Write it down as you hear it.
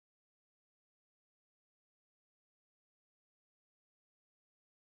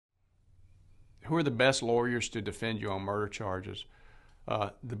Who are the best lawyers to defend you on murder charges?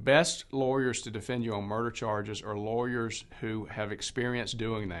 The best lawyers to defend you on murder charges are lawyers who have experience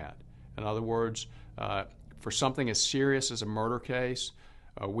doing that. In other words, for something as serious as a murder case,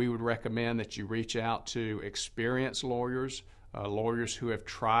 we would recommend that you reach out to experienced lawyers, lawyers who have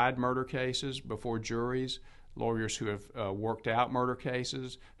tried murder cases before juries, lawyers who have worked out murder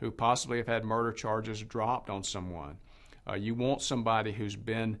cases, who possibly have had murder charges dropped on someone. You want somebody who's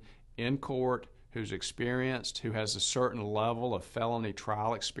been in court, who's experienced, who has a certain level of felony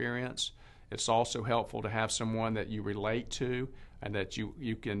trial experience. It's also helpful to have someone that you relate to and that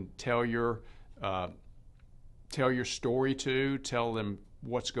you can tell your story to, tell them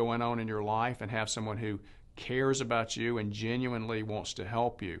what's going on in your life, and have someone who cares about you and genuinely wants to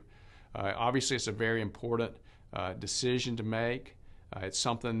help you. Obviously, it's a very important decision to make. It's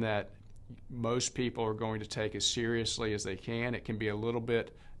something that most people are going to take as seriously as they can. It can be a little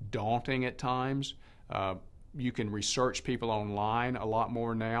bit daunting at times. You can research people online a lot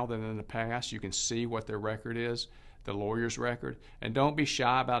more now than in the past. You can see what their record is, the lawyer's record, and don't be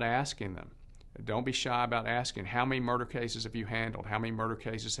shy about asking them. Don't be shy about asking, how many murder cases have you handled? How many murder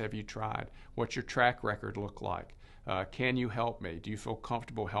cases have you tried? What's your track record look like? Can you help me? Do you feel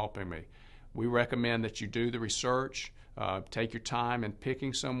comfortable helping me? We recommend that you do the research, take your time in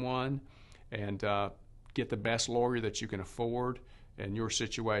picking someone, and get the best lawyer that you can afford in your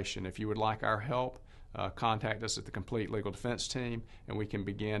situation. If you would like our help, contact us at the Complete Legal Defense Team, and we can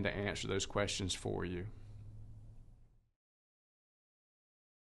begin to answer those questions for you.